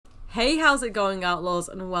Hey, how's it going, Outlaws,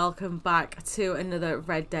 and welcome back to another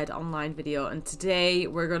Red Dead Online video. And today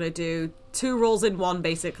we're gonna do two roles in one,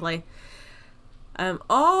 basically.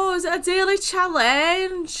 Oh, is it a daily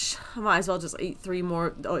challenge? I might as well just eat two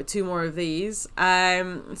more of these.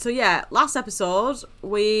 So yeah, last episode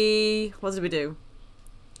what did we do?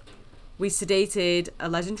 We sedated a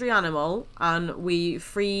legendary animal and we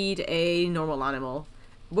freed a normal animal,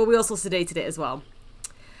 but we also sedated it as well.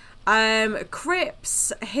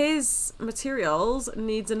 Crips, his materials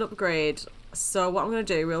needs an upgrade. So what I'm going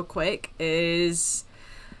to do real quick is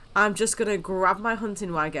I'm just going to grab my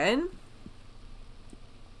hunting wagon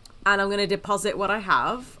and I'm going to deposit what I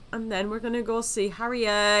have, and then we're going to go see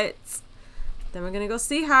Harriet. Then we're going to go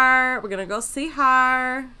see her. We're going to go see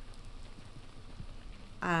her.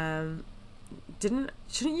 Shouldn't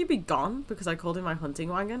you be gone because I called in my hunting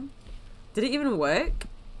wagon? Did it even work?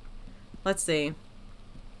 Let's see.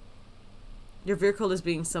 Your vehicle is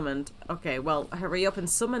being summoned. Okay, well, hurry up and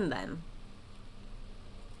summon then.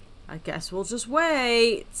 I guess we'll just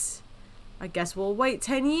wait. I guess we'll wait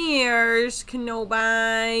 10 years,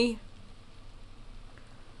 Kenobi.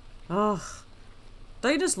 Ugh.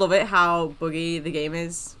 Don't you just love it how buggy the game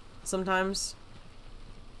is sometimes?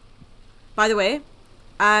 By the way,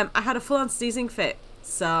 I had a full-on sneezing fit.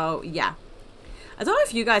 So, yeah. I don't know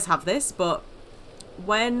if you guys have this, but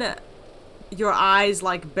when your eyes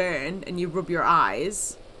like burn and you rub your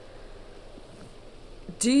eyes,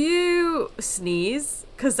 do you sneeze?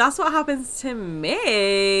 Because that's what happens to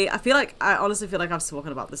me. I honestly feel like I've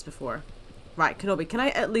spoken about this before. Right, Kenobi, can I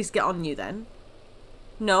at least get on you then?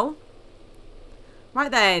 No?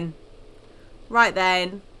 Right then. Right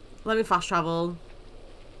then. Let me fast travel.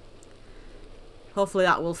 Hopefully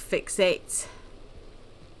that will fix it.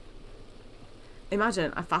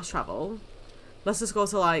 Imagine I fast travel. Let's just go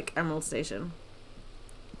to, like, Emerald Station.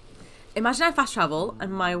 Imagine I fast travel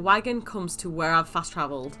and my wagon comes to where I've fast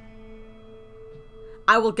traveled.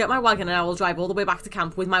 I will get my wagon and I will drive all the way back to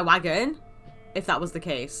camp with my wagon, if that was the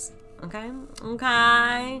case. Okay?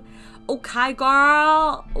 Okay. Okay,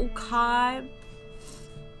 girl. Okay.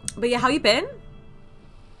 But yeah, how you been?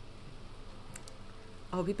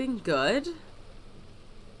 I hope you've been good.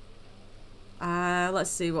 Let's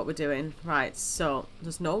see what we're doing. Right, so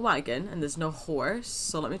there's no wagon and there's no horse,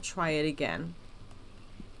 so let me try it again.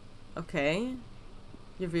 Okay.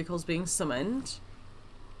 Your vehicle's being summoned.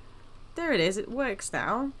 There it is, it works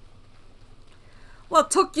now. What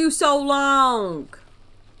took you so long?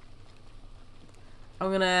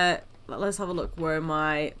 Let's have a look where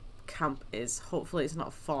my camp is. Hopefully it's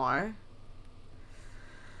not far.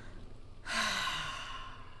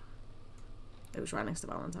 It was right next to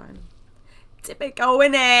Valentine. Typical,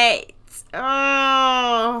 innit?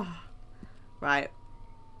 Oh. Right.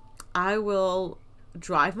 I will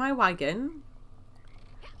drive my wagon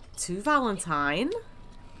to Valentine.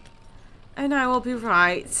 And I will be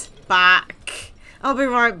right back. I'll be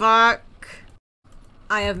right back.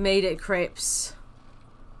 I have made it, Crips,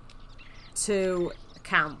 to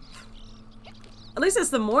camp. At least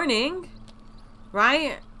it's the morning,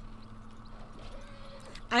 right?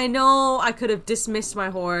 I know I could have dismissed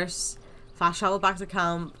my horse, fast traveled back to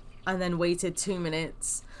camp, and then waited 2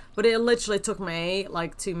 minutes. But it literally took me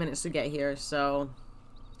like 2 minutes to get here, so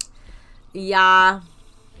yeah.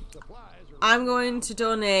 I'm going to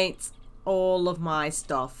donate all of my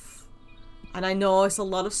stuff. And I know it's a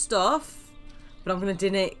lot of stuff, but I'm going to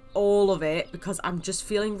donate all of it because I'm just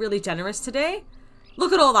feeling really generous today.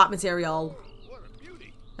 Look at all that material.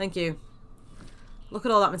 Thank you. Look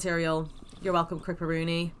at all that material. You're welcome,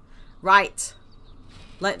 Cripperoony. Right.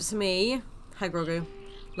 Let me... Hi, Grogu.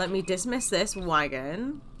 Let me dismiss this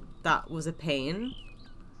wagon. That was a pain.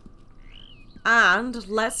 And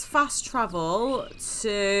let's fast travel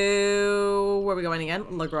to... Where are we going again?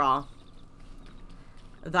 Lagras.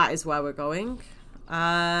 That is where we're going.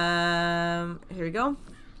 Here we go.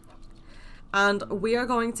 And we are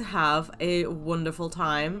going to have a wonderful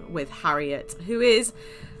time with Harriet, who is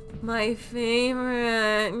my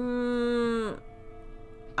favorite.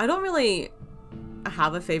 I don't really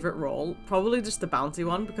have a favorite role. Probably just the bounty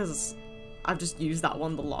one because I've just used that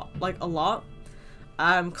one a lot.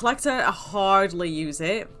 Collector, I hardly use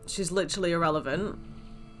it. She's literally irrelevant.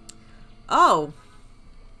 Oh.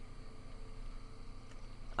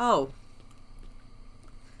 Oh.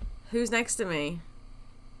 Who's next to me?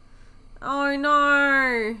 Oh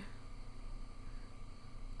no.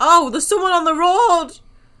 Oh, there's someone on the road.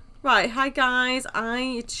 Right, hi guys.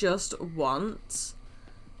 I just want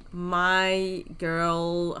my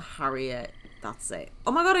girl Harriet. That's it.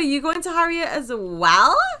 Oh my god, are you going to Harriet as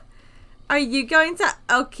well? Are you going to...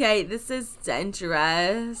 Okay, this is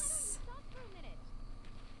dangerous.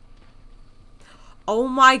 Oh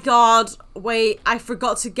my god. Wait, I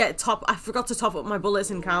forgot to top up my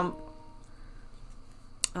bullets in camp.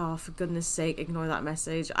 Oh, for goodness sake, ignore that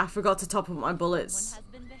message. I forgot to top up my bullets.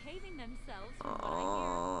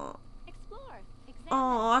 Oh,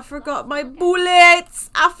 I forgot my bullets.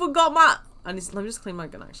 I forgot my... let me just clean my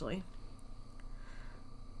gun, actually.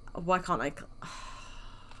 Why can't I...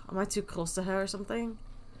 am I too close to her or something?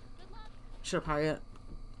 Shut up, Harriet.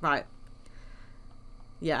 Right.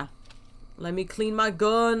 Yeah. Let me clean my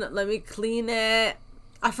gun. Let me clean it.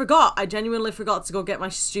 I forgot. I genuinely forgot to go get my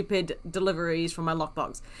stupid deliveries from my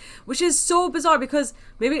lockbox. Which is so bizarre because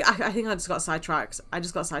maybe... I think I just got sidetracked. I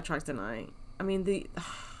just got sidetracked, didn't I? I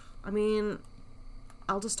mean,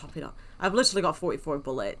 I'll just top it up. I've literally got 44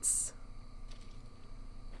 bullets.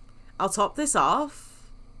 I'll top this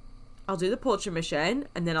off. I'll do the portrait mission.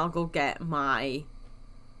 And then I'll go get my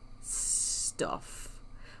stuff.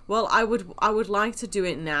 Well, I would like to do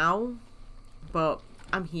it now. But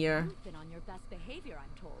I'm here. You've been on your best behavior,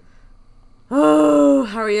 I'm told. Oh,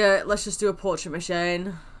 Harriet, let's just do a portrait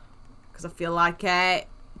mission. Because I feel like it.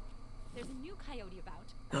 There's a new coyote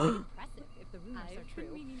about. Impressive if the rumors are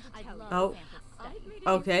true. Oh,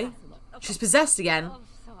 okay. She's possessed again. Oh,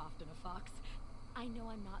 so often a fox. I know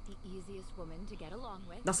I'm not the easiest woman to get along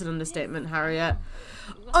with. That's an understatement, Harriet.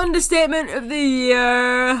 Understatement of the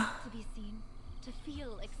year. To be seen, to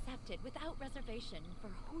feel accepted without reservation for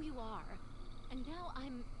who you are. And now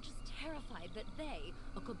I'm just terrified that they,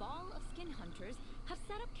 a cabal of skin hunters, have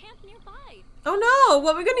set up camp nearby. Oh no,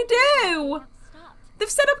 what are we gonna do? Stop. They've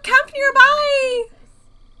set up camp nearby.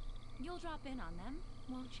 You'll drop in on them,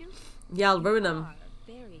 won't you? Yeah, I'll ruin them.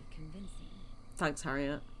 Very convincing. Thanks,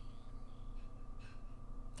 Harriet.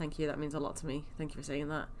 Thank you, that means a lot to me. Thank you for saying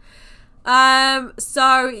that.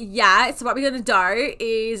 So yeah, so what we're gonna do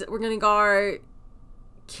is we're gonna go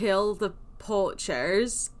kill the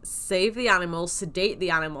poachers, save the animal, sedate the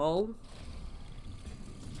animal.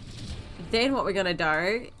 Then what we're gonna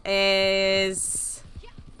do is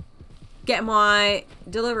get my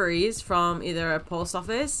deliveries from either a post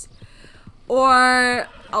office or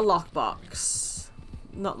a lockbox.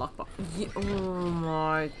 Not lockbox. Oh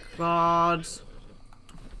my god.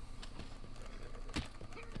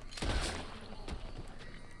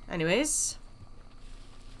 Anyways,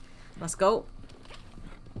 let's go.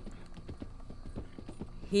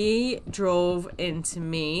 He drove into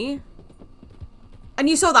me. And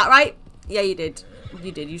you saw that, right? Yeah, you did.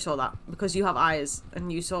 You did. You saw that. Because you have eyes.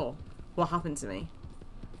 And you saw what happened to me.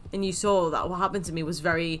 And you saw that what happened to me was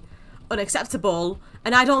very unacceptable.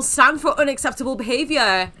 And I don't stand for unacceptable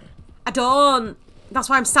behaviour. I don't. That's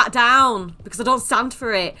why I'm sat down. Because I don't stand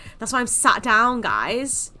for it. That's why I'm sat down,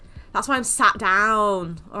 guys. That's why I'm sat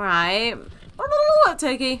down. Alright. Oh,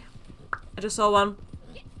 turkey. I just saw one.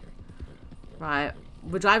 Right.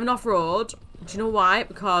 We're driving off-road. Do you know why?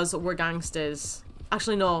 Because we're gangsters.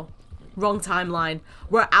 Actually, no. Wrong timeline.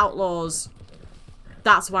 We're outlaws.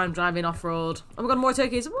 That's why I'm driving off-road. Oh my god, more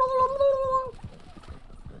turkeys.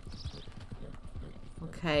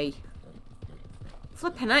 Okay.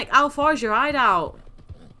 Flipping heck. How far is your hideout?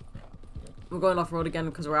 We're going off-road again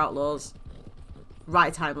because we're outlaws.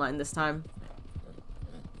 Right timeline this time.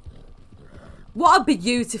 What a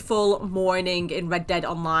beautiful morning in Red Dead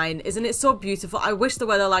Online. Isn't it so beautiful? I wish the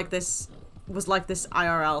weather like this was like this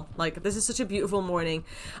IRL. Like, this is such a beautiful morning.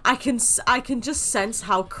 I can just sense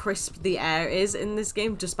how crisp the air is in this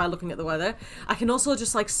game just by looking at the weather. I can also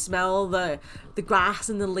just like smell the grass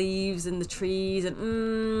and the leaves and the trees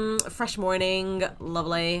and fresh morning.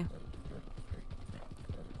 Lovely.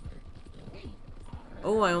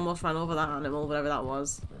 Oh, I almost ran over that animal, whatever that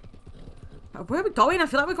was. Where are we going? I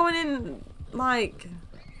feel like we're going in like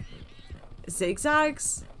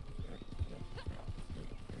zigzags.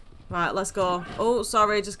 Right, let's go. Oh,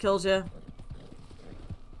 sorry, just killed you.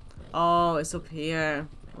 Oh, it's up here.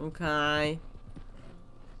 Okay.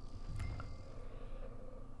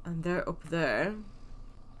 And they're up there.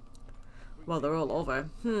 Well, they're all over.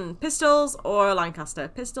 Pistols or Lancaster?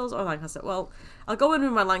 Pistols or Lancaster? Well, I'll go in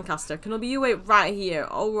with my Lancaster. Can you wait right here?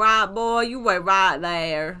 Alright, boy, you wait right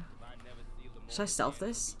there. Should I stealth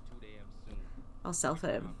this? I'll stealth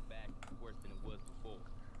him.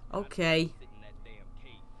 Okay.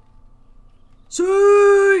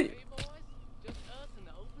 Sweet!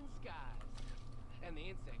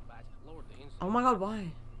 Oh my god,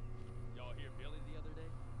 why?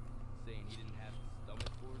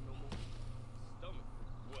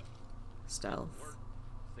 Stealth.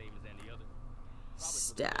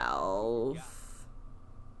 Stealth.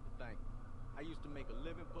 I used to make a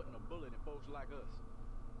living putting a bullet in folks like us.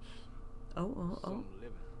 Oh.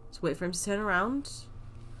 Let's wait for him to turn around.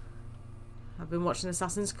 I've been watching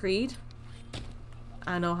Assassin's Creed.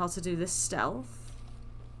 I know how to do this stealth.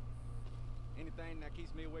 Anything that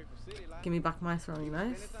keeps me away from city life. Give me back my throwing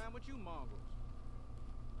knife. Spending time with you mongrels.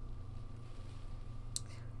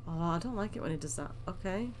 Oh, I don't like it when it does that.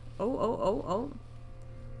 Okay. Oh.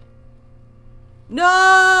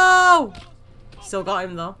 No! Still got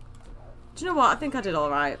him though. Do you know what? I think I did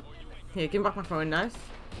alright. Here, give me back my throwing knife.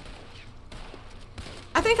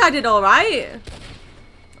 I think I did alright.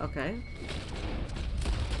 Okay.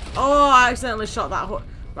 Oh, I accidentally shot that hook.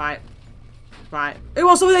 Right. Who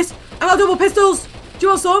wants some of this? I got double pistols. Do you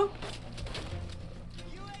want some?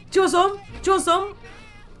 Do you want some? Do you want some?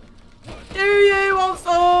 Do you want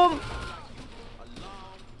some?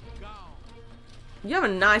 You have a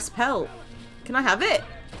nice pelt. Can I have it?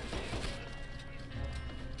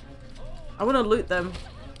 I want to loot them.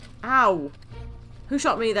 Ow. Who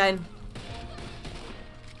shot me then?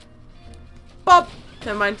 Bob.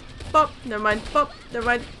 Never mind. Bob. Never mind. Bob. Never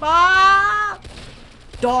mind. Bob.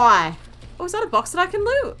 Die. Oh, is that a box that I can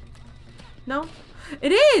loot? No?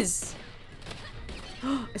 It is!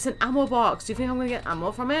 It's an ammo box. Do you think I'm going to get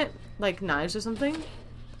ammo from it? Like knives or something?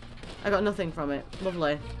 I got nothing from it.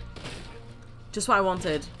 Lovely. Just what I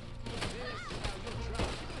wanted.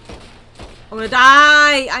 I'm going to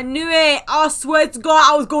die! I knew it! I swear to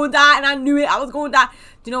God I was going to die and I knew it! I was going to die!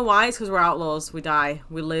 Do you know why? It's because we're outlaws. We die.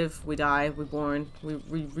 We live. We die. We're born. We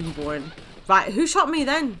reborn. Right, who shot me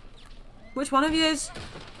then? Which one of you is?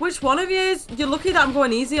 Which one of you is? You're lucky that I'm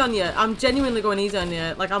going easy on you. I'm genuinely going easy on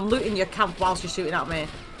you. Like, I'm looting your camp whilst you're shooting at me.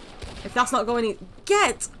 If that's not going easy...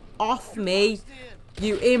 Get off me,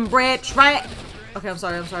 you inbred rat! Okay, I'm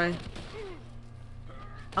sorry.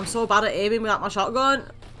 I'm so bad at aiming without my shotgun.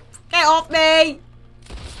 Get off me!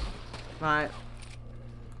 Right.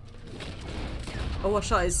 Oh, what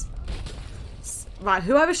shot is... Right,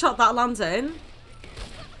 whoever shot that lantern...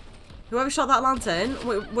 Whoever shot that lantern,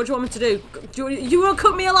 what do you want me to do? You won't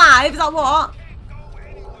cut me alive? Is that what?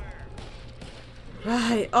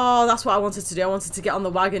 Right. Oh, that's what I wanted to do. I wanted to get on the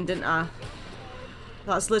wagon, didn't I?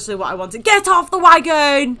 That's literally what I wanted. Get off the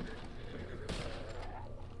wagon!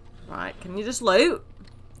 Right. Can you just loot?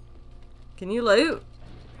 Can you loot?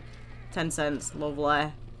 10 cents.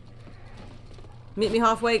 Lovely. Meet me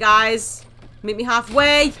halfway, guys. Meet me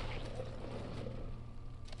halfway.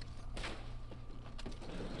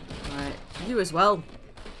 You as well.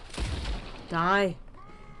 Die.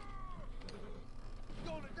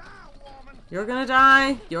 You're gonna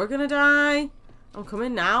die. You're gonna die. I'm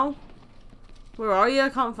coming now. Where are you? I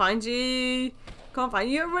can't find you. Can't find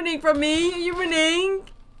you. You're running from me. Are you running?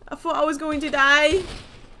 I thought I was going to die.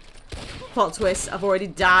 Plot twist. I've already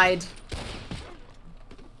died.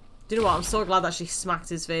 Do you know what? I'm so glad that she smacked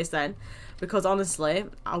his face then. Because honestly,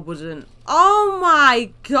 I wouldn't. Oh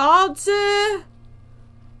my god.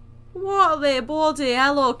 What the bloody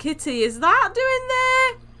Hello Kitty is that doing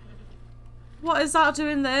there? What is that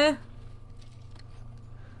doing there?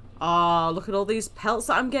 Oh, look at all these pelts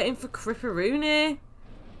that I'm getting for Cripperoony.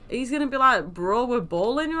 He's gonna be like, bro, we're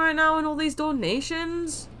bowling right now and all these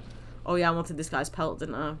donations. Oh yeah, I wanted this guy's pelt,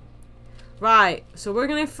 didn't I? Right, so we're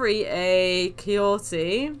gonna free a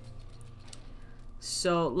Coyote.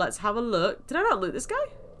 So let's have a look. Did I not loot this guy?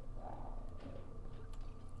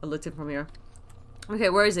 I looked him from here. Okay,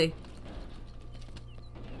 where is he?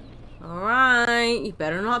 Alright, you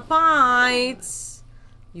better not bite.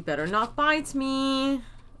 You better not bite me.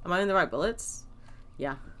 Am I in the right bullets?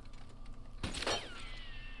 Yeah.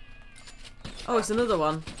 Oh, it's another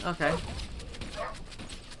one. Okay.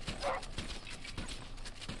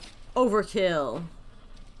 Overkill.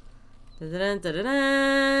 Da-da-da,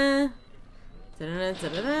 da-da-da. Da-da-da,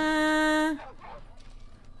 da-da-da.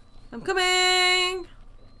 I'm coming!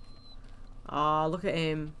 Oh, look at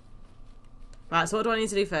him. Right, so what do I need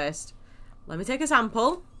to do first? Let me take a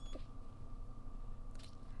sample.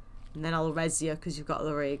 And then I'll res you because you've got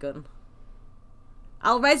the ray gun.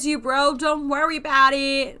 I'll res you, bro. Don't worry about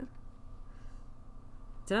it.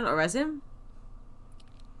 Did I not res him?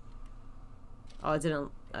 Oh, I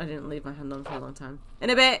didn't leave my hand on for a long time. In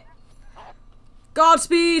a bit.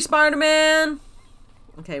 Godspeed, Spider-Man.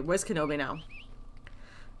 Okay, where's Kenobi now?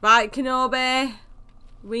 Right, Kenobi.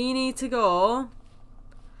 We need to go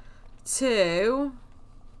to...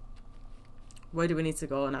 Where do we need to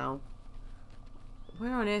go now?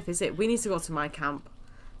 Where on earth is it? We need to go to my camp.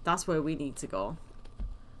 That's where we need to go.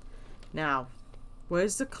 Now,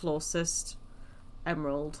 where's the closest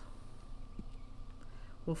emerald?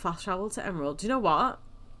 We'll fast travel to Emerald. Do you know what?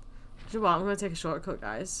 Do you know what? I'm going to take a shortcut,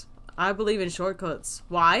 guys. I believe in shortcuts.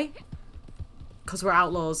 Why? Because we're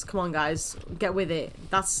outlaws. Come on, guys. Get with it.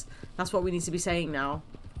 That's what we need to be saying now.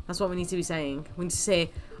 That's what we need to be saying. We need to say,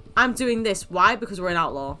 I'm doing this. Why? Because we're an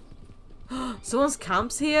outlaw. Someone's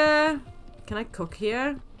camp's here. Can I cook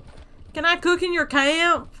here? Can I cook in your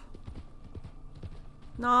camp?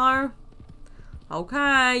 No.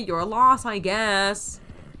 Okay, you're a loss, I guess.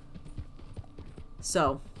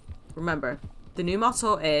 So, remember, the new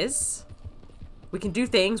motto is we can do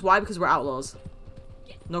things. Why? Because we're outlaws.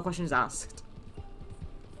 No questions asked.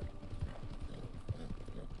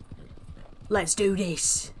 Let's do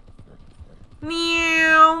this.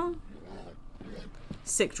 Meow.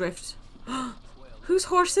 Sick drift. Whose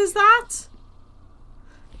horse is that?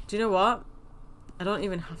 Do you know what? I don't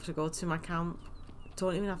even have to go to my camp.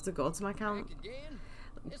 Don't even have to go to my camp.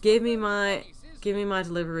 Give me my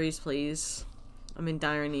deliveries, please. I'm in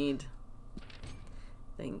dire need.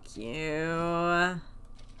 Thank you.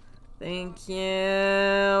 Thank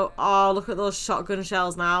you. Oh, look at those shotgun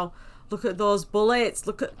shells now. Look at those bullets.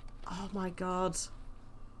 Look at... Oh my god.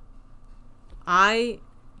 I'm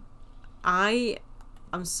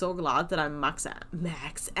so glad that I'm max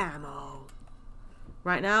ammo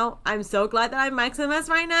right now. I'm so glad that I'm max MS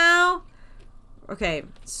right now. Okay,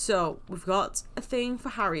 so we've got a thing for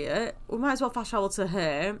Harriet. We might as well fast travel to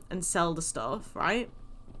her and sell the stuff, right?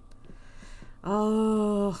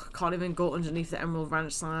 Oh, can't even go underneath the Emerald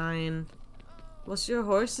Ranch sign. What's your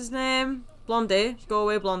horse's name? Blondie. Go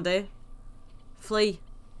away, Blondie. Flee.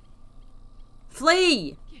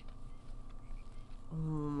 Flee! Oh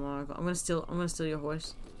my god, I'm gonna steal your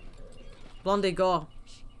horse. Blondie, go.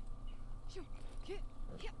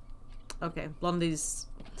 Okay, Blondie's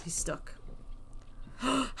stuck.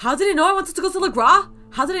 How did I know I wanted to go to Le Gras?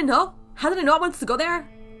 How did I know? How did I know I wanted to go there?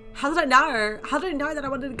 How did I know? How did I know that I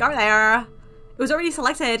wanted to go there? It was already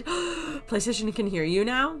selected. PlayStation can hear you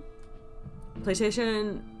now.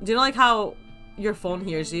 PlayStation, do you know like how your phone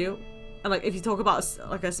hears you? And like if you talk about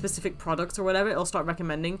like a specific product or whatever, it'll start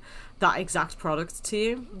recommending that exact product to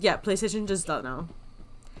you. Yeah, PlayStation does that now.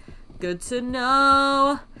 Good to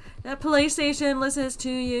know that PlayStation listens to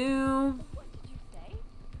you. What did you say?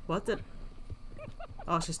 What did...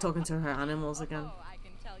 Oh, she's talking to her animals again. Oh, I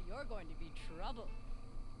can tell you're going to be trouble.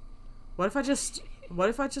 What if I just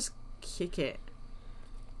kick it?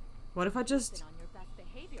 What if I just... Been on your best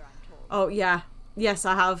behavior, I'm told. Oh, yeah. Yes,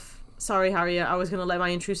 I have. Sorry, Harriet. I was gonna let my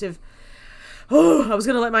intrusive... Oh, I was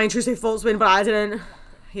gonna let my intrusive thoughts win, but I didn't.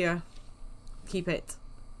 Here. Keep it.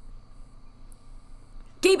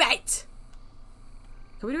 Keep it!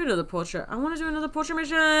 Can we do another portrait? I want to do another portrait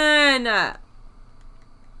mission!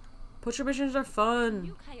 Portrait missions are fun.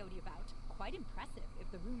 New coyote about. Quite impressive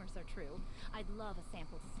if the rumors are true. I'd love a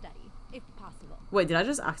sample to study, if possible. Wait, did I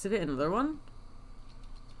just activate another one?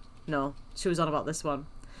 No, she was on about this one.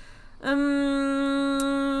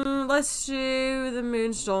 Let's do the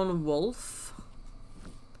Moonstone Wolf.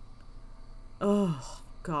 Oh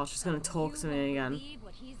god, she's gonna talk to me again.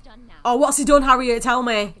 Oh, what's he done, Harriet? Tell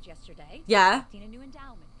me. Yeah. Seen a new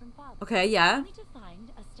endowment from Father. Okay, yeah. Only to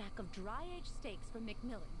find a stack of dry-aged steaks from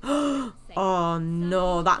Macmillan. Oh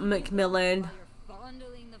no, that Macmillan. While you're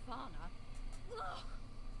fondling the fauna. Ugh,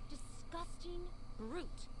 disgusting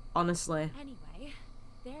brute. Honestly. Anyway,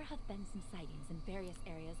 there have been some sightings in various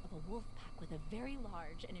areas of a wolf pack with a very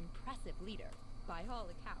large and impressive leader, by all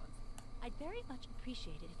accounts. I'd very much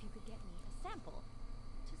appreciate it if you could get me a sample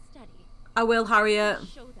to study. I will, Harriet.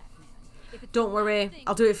 Show that man. If it's Don't the worry. last thing-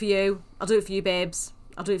 I'll do it for you. I'll do it for you, babes.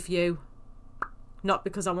 I'll do it for you. Not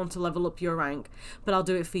because I want to level up your rank, but I'll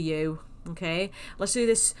do it for you. Okay? Let's do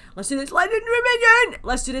this. Let's do this legendary mission.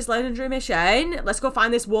 Let's do this legendary mission. Let's go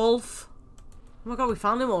find this wolf. Oh my god, we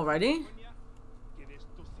found him already.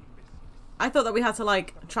 I thought that we had to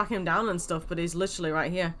like track him down and stuff, but he's literally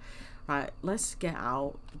right here. Right, let's get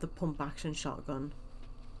out the pump action shotgun.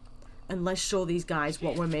 And let's show these guys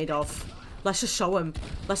what we're made of. Let's just show him.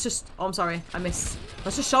 Let's just... Oh, I'm sorry. I missed.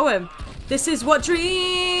 Let's just show him. This is what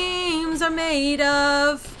dreams are made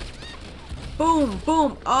of. Boom,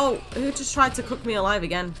 boom. Oh, who just tried to cook me alive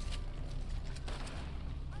again?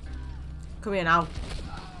 Come here now.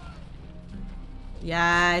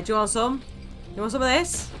 Yeah, do you want some? You want some of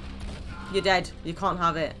this? You're dead. You can't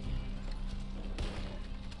have it.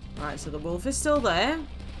 Right, so the wolf is still there.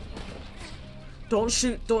 Don't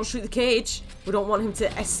shoot the cage. We don't want him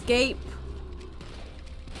to escape.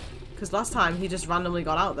 Because last time he just randomly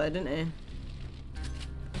got out there, didn't he?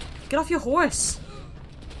 Get off your horse.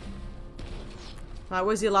 Right,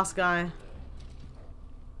 where's your last guy?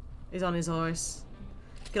 He's on his horse.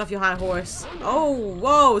 Get off your high horse. Oh,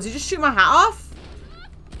 whoa, did you just shoot my hat off?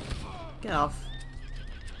 Get off.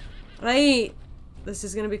 Right, this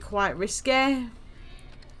is going to be quite risky.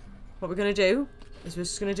 What we're going to do is we're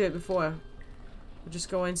just going to do it before. We're just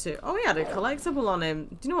going to... Oh, he had a collectible on him.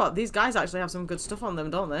 Do you know what? These guys actually have some good stuff on them,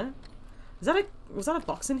 don't they? Was that a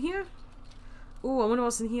box in here? Ooh, I wonder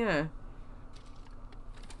what's in here.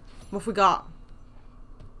 What have we got?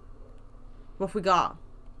 What have we got?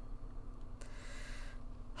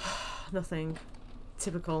 Nothing.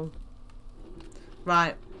 Typical.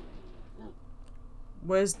 Right.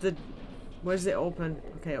 Where's it open?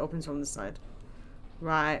 Okay, it opens from the side.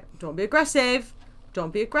 Right. Don't be aggressive.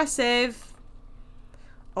 Don't be aggressive.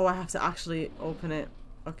 Oh, I have to actually open it.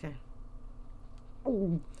 Okay.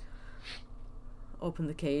 Ooh. Open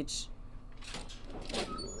the cage.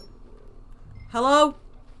 Hello?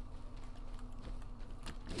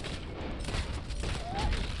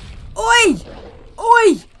 Oi!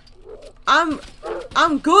 Oi!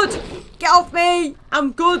 I'm good. Get off me.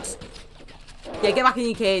 I'm good. Yeah, get back in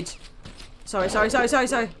your cage. Sorry.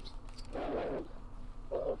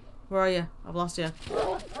 Where are you? I've lost you.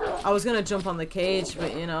 I was gonna jump on the cage,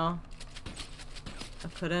 but you know, I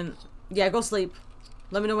couldn't. Yeah, go sleep.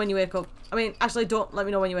 Let me know when you wake up. I mean, actually, don't let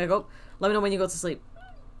me know when you wake up. Let me know when you go to sleep.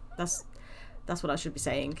 That's what I should be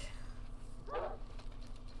saying.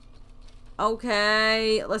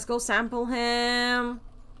 Okay, let's go sample him.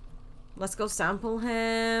 Let's go sample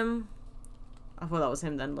him. I thought that was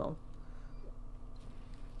him then, though.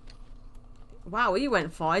 Wow, he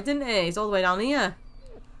went far, didn't he? He's all the way down here.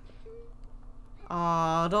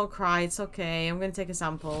 Oh, don't cry. It's okay. I'm going to take a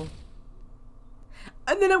sample.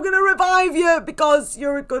 And then I'm going to revive you because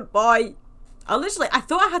you're a good boy. I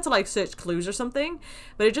thought I had to like search clues or something,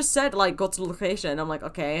 but it just said like go to the location. I'm like,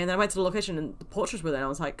 okay. And then I went to the location and the portraits were there and I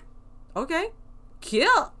was like, okay,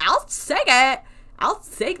 cool. I'll take it. I'll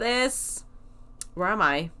take this. Where am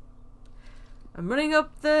I? I'm running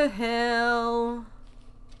up the hill.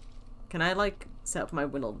 Can I like set up my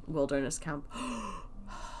wilderness camp?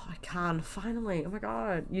 I can, finally. Oh my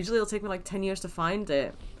god. Usually it'll take me like 10 years to find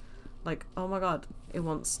it. Like, oh my god. It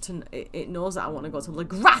wants to, it knows that I want to go to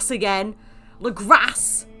Legrasse again.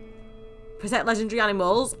 Legrasse! Protect legendary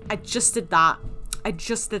animals. I just did that.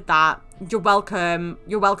 You're welcome.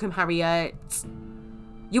 You're welcome, Harriet.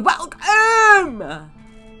 You're welcome!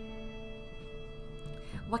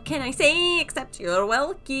 What can I say except you're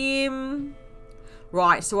welcome?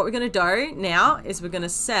 Right, so what we're going to do now is we're going to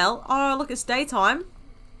sell. Oh, look, it's daytime.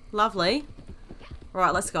 Lovely.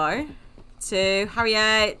 Right, let's go to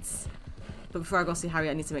Harriet. But before I go see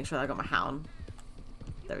Harriet, I need to make sure that I got my hat on.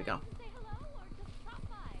 There we go.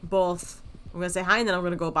 Both. I'm going to say hi and then I'm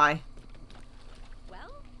going to go by.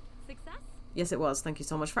 Well, success? Yes, it was. Thank you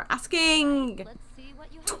so much for asking. Let's see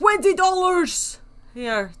what you have. $20!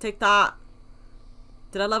 Here, take that.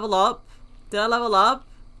 Did I level up?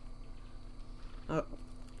 Oh,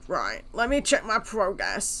 right. Let me check my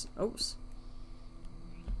progress. Oops.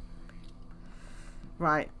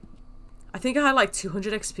 Right. I think I had like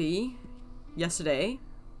 200 XP yesterday,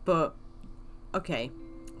 but okay.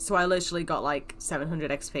 So I literally got like 700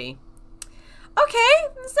 XP. Okay,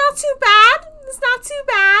 it's not too bad.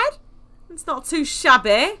 It's not too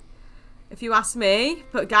shabby, if you ask me.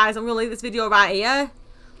 But guys, I'm going to leave this video right here.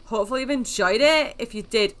 Hopefully you've enjoyed it. If you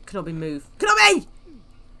did, Kenobi, move. Kenobi!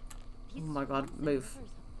 Oh my god, move.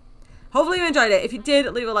 Hopefully you enjoyed it. If you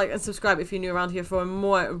did, leave a like and subscribe if you're new around here for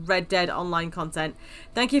more Red Dead Online content.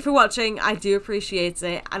 Thank you for watching. I do appreciate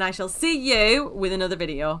it. And I shall see you with another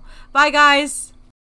video. Bye, guys.